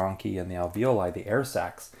trachea, the bronchi, and the alveoli, the air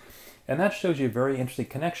sacs. And that shows you a very interesting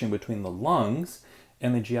connection between the lungs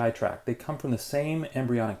and the GI tract. They come from the same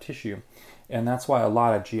embryonic tissue, and that's why a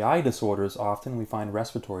lot of GI disorders, often we find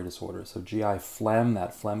respiratory disorders. So GI phlegm,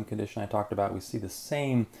 that phlegm condition I talked about, we see the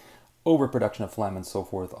same overproduction of phlegm and so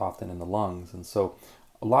forth often in the lungs. And so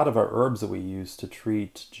a lot of our herbs that we use to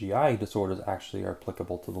treat GI disorders actually are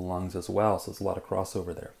applicable to the lungs as well, so there's a lot of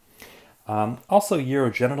crossover there. Also,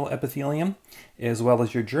 urogenital epithelium, as well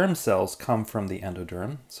as your germ cells, come from the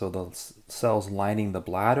endoderm. So the cells lining the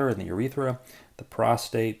bladder and the urethra, the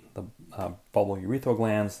prostate, the bulbourethral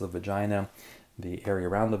glands, the vagina, the area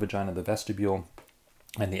around the vagina, the vestibule,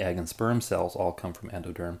 and the egg and sperm cells all come from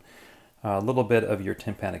endoderm. A little bit of your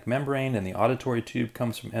tympanic membrane and the auditory tube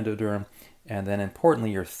comes from endoderm. And then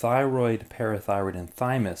importantly, your thyroid, parathyroid, and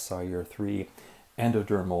thymus are your three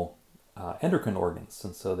endodermal endocrine organs.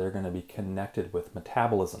 And so they're going to be connected with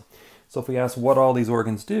metabolism. So if we ask what all these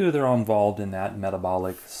organs do, they're all involved in that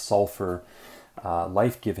metabolic sulfur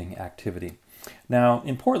life-giving activity. Now,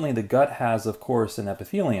 importantly, the gut has, of course, an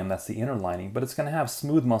epithelium, that's the inner lining, but it's going to have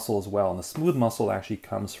smooth muscle as well. And the smooth muscle actually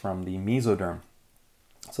comes from the mesoderm.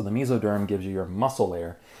 So the mesoderm gives you your muscle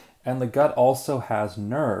layer. And the gut also has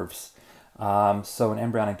nerves. So in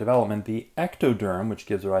embryonic development, the ectoderm, which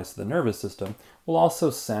gives rise to the nervous system, will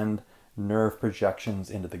also send nerve projections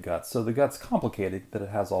into the gut. So the gut's complicated, but it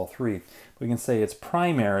has all three. We can say its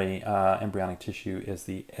primary embryonic tissue is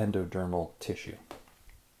the endodermal tissue.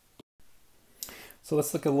 So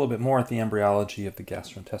let's look a little bit more at the embryology of the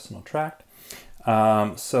gastrointestinal tract.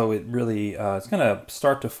 So it really is going to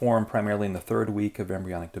start to form primarily in the 3rd week of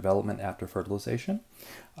embryonic development after fertilization.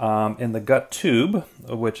 In the gut tube,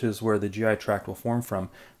 which is where the GI tract will form from,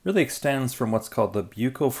 really extends from what's called the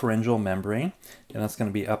bucopharyngeal membrane, and that's going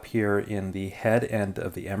to be up here in the head end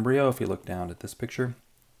of the embryo, if you look down at this picture,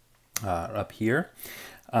 up here.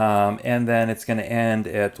 And then it's going to end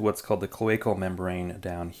at what's called the cloacal membrane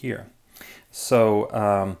down here.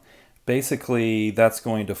 So basically, that's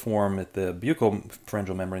going to form at the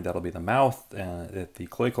bucopharyngeal membrane, that'll be the mouth, and at the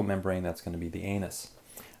cloacal membrane, that's going to be the anus.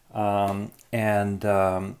 Again,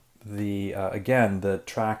 the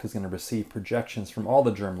tract is going to receive projections from all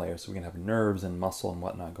the germ layers, so we're going to have nerves and muscle and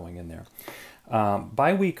whatnot going in there.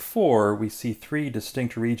 By week 4, we see 3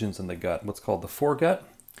 distinct regions in the gut, what's called the foregut,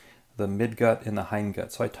 the midgut, and the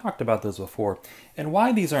hindgut. So I talked about those before. And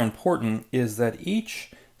why these are important is that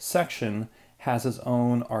each section has its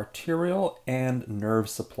own arterial and nerve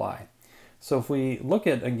supply. So if we look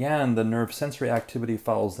at, again, the nerve sensory activity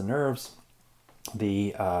follows the nerves,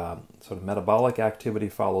 the sort of metabolic activity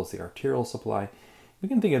follows the arterial supply. We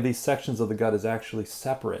can think of these sections of the gut as actually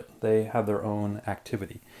separate. They have their own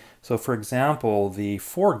activity. So for example, the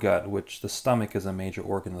foregut, which the stomach is a major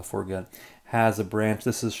organ of the foregut, has a branch.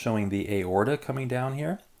 This is showing the aorta coming down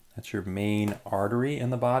here. That's your main artery in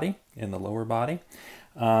the body, in the lower body.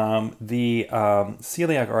 The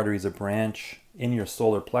celiac artery is a branch in your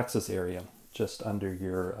solar plexus area, just under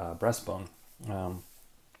your breastbone.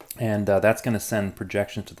 That's going to send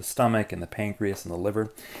projections to the stomach and the pancreas and the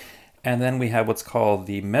liver. And then we have what's called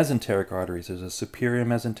the mesenteric arteries. There's a superior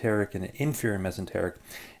mesenteric and an inferior mesenteric.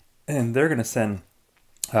 And they're going to send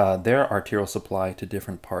their arterial supply to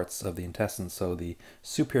different parts of the intestine. So the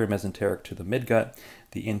superior mesenteric to the midgut,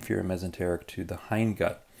 the inferior mesenteric to the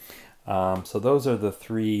hindgut. So those are the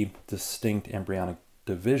 3 distinct embryonic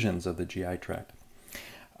divisions of the GI tract.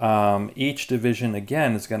 Each division,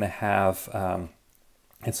 again, is going to have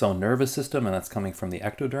its own nervous system, and that's coming from the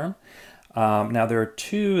ectoderm. Now there are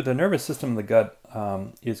the nervous system in the gut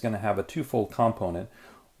is going to have a twofold component.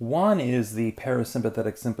 One is the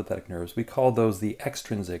parasympathetic sympathetic nerves. We call those the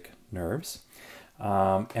extrinsic nerves.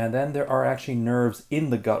 And then there are actually nerves in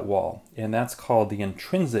the gut wall, and that's called the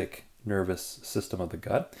intrinsic nervous system of the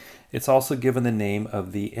gut. It's also given the name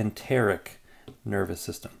of the enteric nervous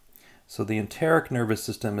system. So the enteric nervous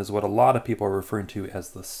system is what a lot of people are referring to as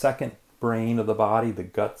the second brain of the body, the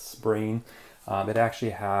gut's brain. It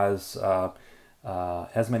actually has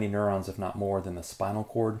as many neurons, if not more, than the spinal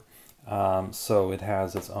cord. So it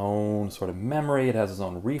has its own sort of memory, it has its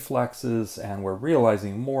own reflexes, and we're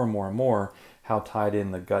realizing more and more and more how tied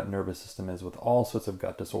in the gut nervous system is with all sorts of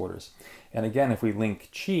gut disorders. And again, if we link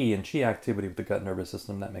qi and qi activity with the gut nervous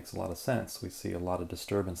system, that makes a lot of sense. We see a lot of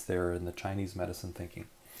disturbance there in the Chinese medicine thinking.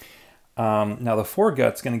 Now the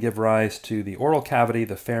foregut's going to give rise to the oral cavity,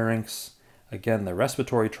 the pharynx, again the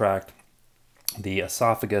respiratory tract, the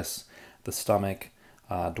esophagus, the stomach,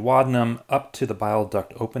 duodenum, up to the bile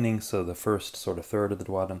duct opening, so the first sort of third of the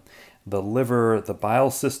duodenum, the liver, the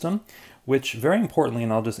bile system, which very importantly,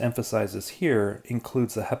 and I'll just emphasize this here,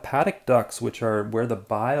 includes the hepatic ducts, which are where the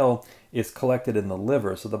bile is collected in the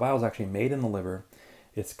liver. So the bile is actually made in the liver,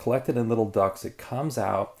 it's collected in little ducts, it comes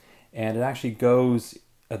out, and it actually goes,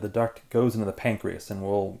 the duct goes into the pancreas, and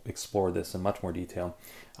we'll explore this in much more detail,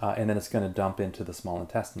 and then it's going to dump into the small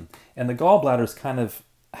intestine. And the gallbladder is kind of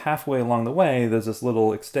halfway along the way. There's this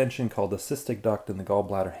little extension called the cystic duct, and the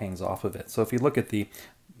gallbladder hangs off of it. So if you look at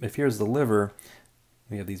if here's the liver,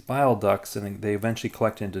 we have these bile ducts, and they eventually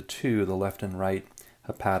collect into 2, the left and right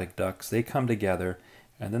hepatic ducts. They come together,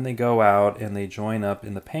 and then they go out and they join up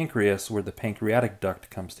in the pancreas, where the pancreatic duct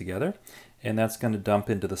comes together, and that's going to dump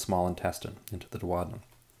into the small intestine, into the duodenum.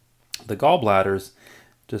 The gallbladder's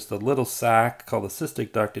just a little sac called the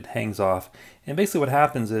cystic duct. It hangs off, and basically what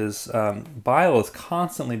happens is bile is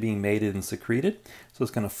constantly being made and secreted, so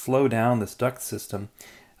it's going to flow down this duct system.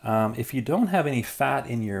 If you don't have any fat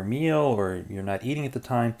in your meal, or you're not eating at the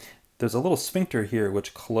time, there's a little sphincter here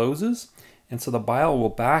which closes, and so the bile will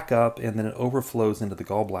back up, and then it overflows into the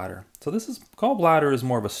gallbladder. So gallbladder is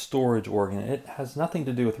more of a storage organ. It has nothing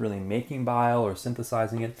to do with really making bile or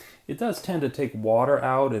synthesizing it. It does tend to take water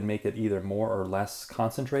out and make it either more or less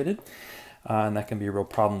concentrated, and that can be a real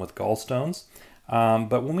problem with gallstones.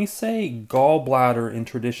 But when we say gallbladder in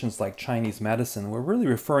traditions like Chinese medicine, we're really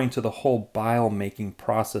referring to the whole bile making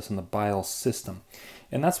process and the bile system.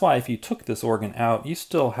 And that's why if you took this organ out, you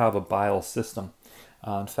still have a bile system.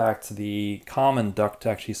 In fact, the common duct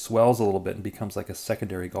actually swells a little bit and becomes like a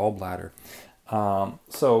secondary gallbladder.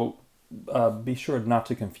 Be sure not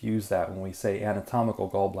to confuse that when we say anatomical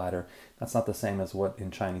gallbladder. That's not the same as what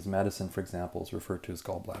in Chinese medicine, for example, is referred to as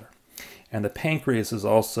gallbladder. And the pancreas is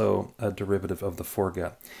also a derivative of the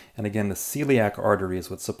foregut. And again, the celiac artery is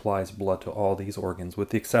what supplies blood to all these organs, with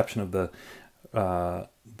the exception of the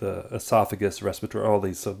esophagus, respiratory, all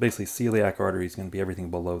these. So basically, celiac artery is going to be everything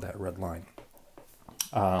below that red line.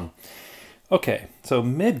 Okay, so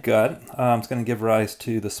midgut is going to give rise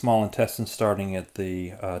to the small intestine starting at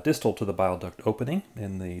the distal to the bile duct opening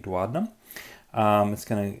in the duodenum. It's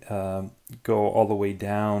going to go all the way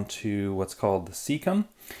down to what's called the cecum,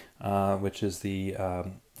 which is the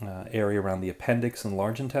area around the appendix and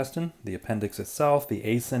large intestine, the appendix itself, the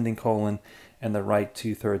ascending colon, and the right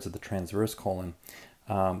 2/3 of the transverse colon.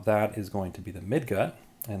 That is going to be the midgut,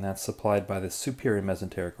 and that's supplied by the superior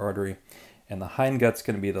mesenteric artery. And the hindgut's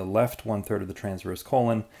going to be the left 1/3 of the transverse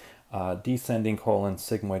colon, descending colon,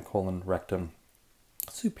 sigmoid colon, rectum,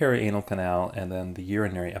 superior anal canal, and then the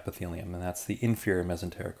urinary epithelium, and that's the inferior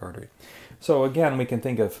mesenteric artery. So again, we can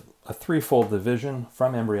think of a threefold division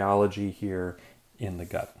from embryology here in the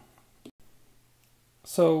gut.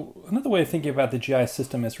 So another way of thinking about the GI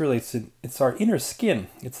system is really it's our inner skin.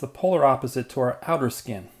 It's the polar opposite to our outer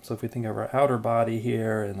skin. So if we think of our outer body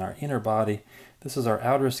here and our inner body, this is our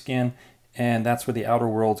outer skin, and that's where the outer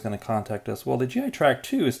world is going to contact us. Well, the GI tract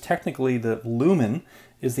too is technically the lumen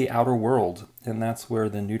is the outer world, and that's where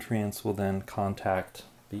the nutrients will then contact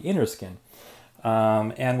the inner skin.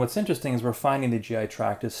 And what's interesting is we're finding the GI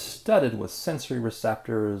tract is studded with sensory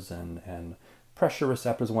receptors and pressure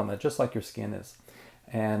receptors and whatnot, just like your skin is.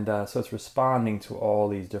 And so it's responding to all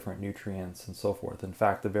these different nutrients and so forth. In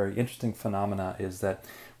fact, the very interesting phenomena is that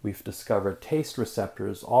we've discovered taste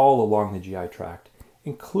receptors all along the GI tract,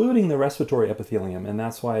 including the respiratory epithelium. And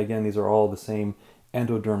that's why, again, these are all the same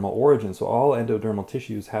endodermal origin. So all endodermal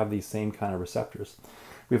tissues have these same kind of receptors.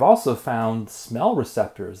 We've also found smell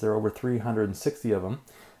receptors. There are over 360 of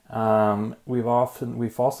them. We've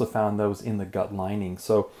also found those in the gut lining.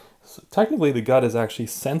 So technically the gut is actually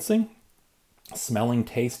sensing, smelling,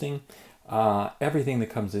 tasting, everything that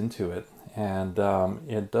comes into it. And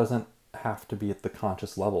it doesn't have to be at the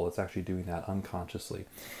conscious level. It's actually doing that unconsciously.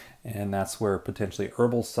 And that's where potentially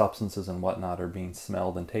herbal substances and whatnot are being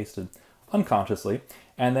smelled and tasted unconsciously.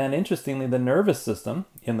 And then interestingly, the nervous system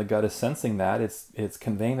in the gut is sensing that. It's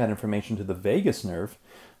conveying that information to the vagus nerve,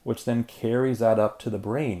 which then carries that up to the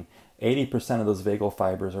brain. 80% of those vagal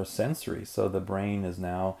fibers are sensory. So the brain is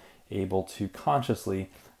now able to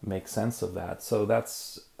consciously make sense of that. So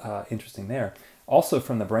that's interesting there. Also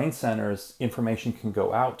from the brain centers, information can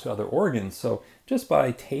go out to other organs. So just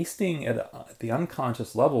by tasting at the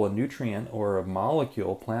unconscious level a nutrient or a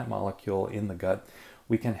molecule, plant molecule in the gut,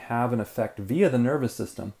 we can have an effect via the nervous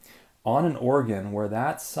system on an organ where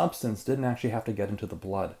that substance didn't actually have to get into the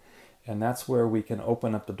blood. And that's where we can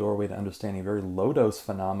open up the doorway to understanding very low dose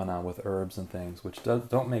phenomena with herbs and things, which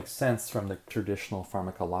don't make sense from the traditional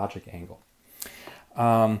pharmacologic angle.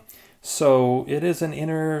 So it is an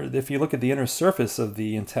inner, if you look at the inner surface of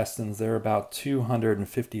the intestines, they're about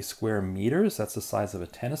 250 square meters. That's the size of a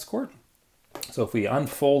tennis court. So if we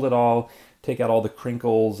unfold it all, take out all the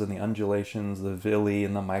crinkles and the undulations, the villi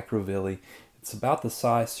and the microvilli, it's about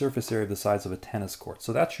the surface area of the size of a tennis court.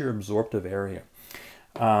 So that's your absorptive area.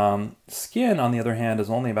 Skin, on the other hand, is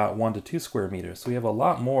only about 1 to 2 square meters. So we have a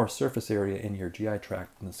lot more surface area in your GI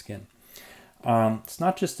tract than the skin. It's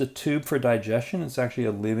not just a tube for digestion, it's actually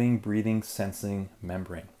a living, breathing, sensing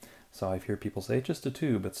membrane. So I hear people say, it's just a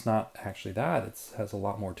tube. It's not actually that. It has a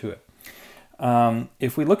lot more to it.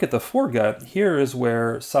 If we look at the foregut, here is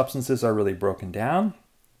where substances are really broken down.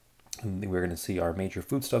 And we're going to see our major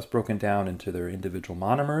foodstuffs broken down into their individual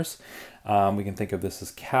monomers. We can think of this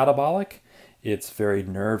as catabolic. It's very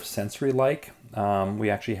nerve sensory-like. We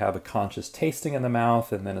actually have a conscious tasting in the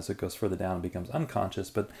mouth, and then as it goes further down, it becomes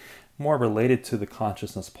unconscious, but more related to the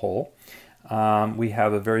consciousness pole. We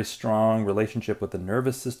have a very strong relationship with the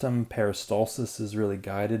nervous system. Peristalsis is really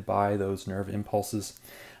guided by those nerve impulses.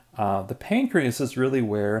 The pancreas is really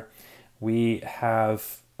where we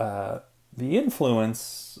have the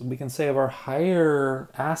influence, we can say, of our higher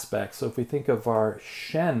aspects. So if we think of our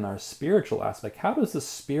Shen, our spiritual aspect, how does the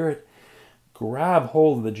spirit grab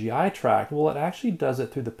hold of the GI tract? Well, it actually does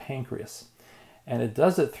it through the pancreas, and it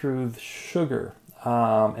does it through sugar,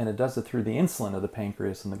 and it does it through the insulin of the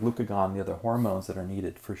pancreas and the glucagon and the other hormones that are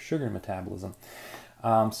needed for sugar metabolism.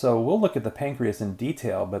 So we'll look at the pancreas in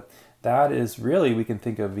detail, but that is really, we can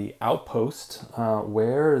think of the outpost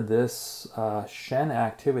where this Shen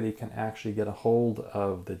activity can actually get a hold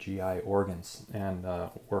of the GI organs and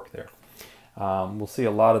work there. We'll see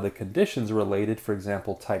a lot of the conditions related, for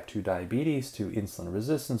example, type 2 diabetes to insulin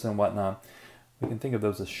resistance and whatnot. We can think of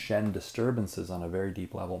those as Shen disturbances on a very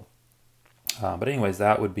deep level. But anyways,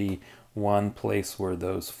 that would be one place where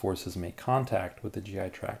those forces make contact with the GI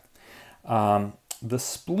tract. The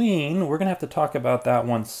spleen, we're going to have to talk about that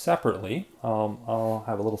one separately. I'll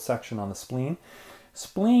have a little section on the spleen.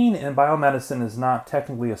 Spleen in biomedicine is not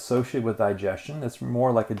technically associated with digestion. It's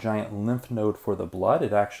more like a giant lymph node for the blood.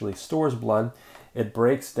 It actually stores blood. It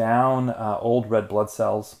breaks down old red blood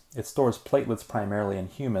cells. It stores platelets primarily in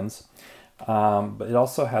humans. But it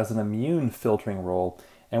also has an immune filtering role.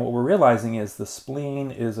 And what we're realizing is the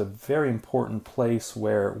spleen is a very important place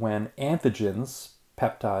where when antigens,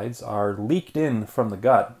 peptides, are leaked in from the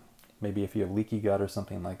gut, maybe if you have leaky gut or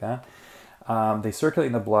something like that, they circulate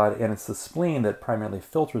in the blood, and it's the spleen that primarily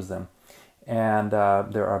filters them. And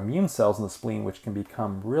there are immune cells in the spleen which can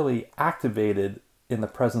become really activated in the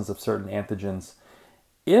presence of certain antigens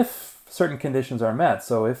if certain conditions are met.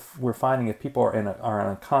 So if we're finding if people are in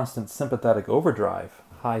a constant sympathetic overdrive,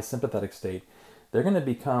 high sympathetic state, they're going to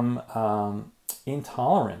become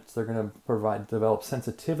intolerant. They're going to develop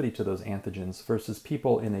sensitivity to those antigens versus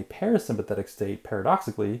people in a parasympathetic state.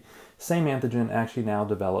 Paradoxically, same antigen actually now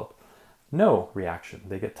develop no reaction.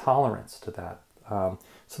 They get tolerance to that.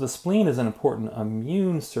 So the spleen is an important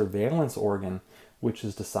immune surveillance organ which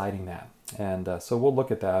is deciding that. And so we'll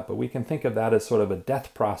look at that, but we can think of that as sort of a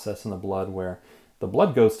death process in the blood where the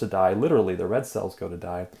blood goes to die, literally the red cells go to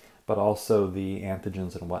die, but also the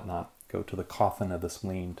antigens and whatnot go to the coffin of the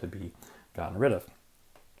spleen to be gotten rid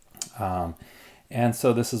of. And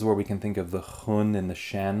so this is where we can think of the Hun and the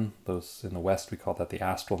Shen. Those in the West, we call that the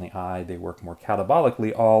astral and the eye. They work more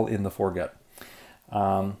catabolically, all in the foregut.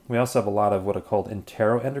 We also have a lot of what are called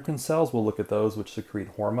enteroendocrine cells. We'll look at those which secrete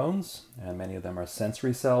hormones, and many of them are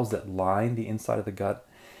sensory cells that line the inside of the gut,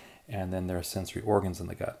 and then there are sensory organs in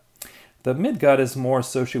the gut. The midgut is more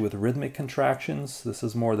associated with rhythmic contractions. This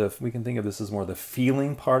is more we can think of this as more the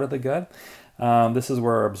feeling part of the gut. This is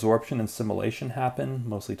where absorption and assimilation happen,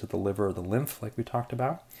 mostly to the liver or the lymph, like we talked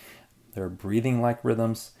about. There are breathing-like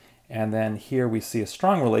rhythms. And then here we see a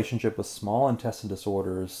strong relationship with small intestine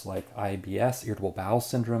disorders like IBS, irritable bowel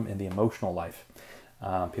syndrome, and the emotional life.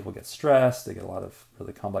 People get stressed, they get a lot of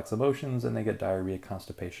really complex emotions, and they get diarrhea,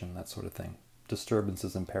 constipation, that sort of thing.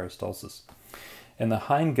 Disturbances in peristalsis. And the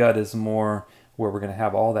hindgut is more where we're going to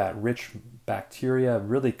have all that rich bacteria,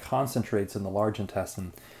 really concentrates in the large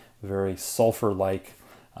intestine, very sulfur-like,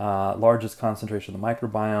 largest concentration of the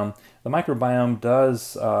microbiome. The microbiome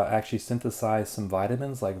does actually synthesize some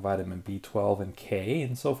vitamins like vitamin B12 and K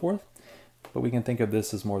and so forth, but we can think of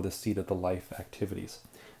this as more the seat of the life activities.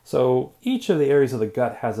 So each of the areas of the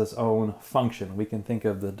gut has its own function. We can think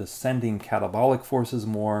of the descending catabolic forces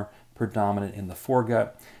more predominant in the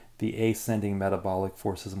foregut, the ascending metabolic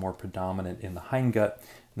forces more predominant in the hindgut,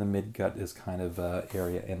 and the midgut is kind of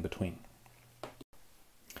area in between.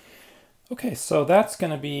 Okay, so that's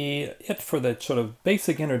going to be it for the sort of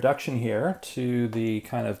basic introduction here to the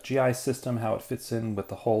kind of GI system, how it fits in with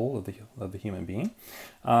the whole of the human being.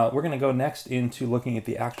 We're going to go next into looking at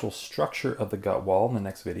the actual structure of the gut wall in the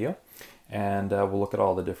next video, and we'll look at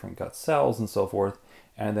all the different gut cells and so forth.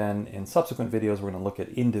 And then in subsequent videos, we're going to look at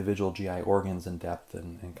individual GI organs in depth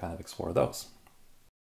and kind of explore those.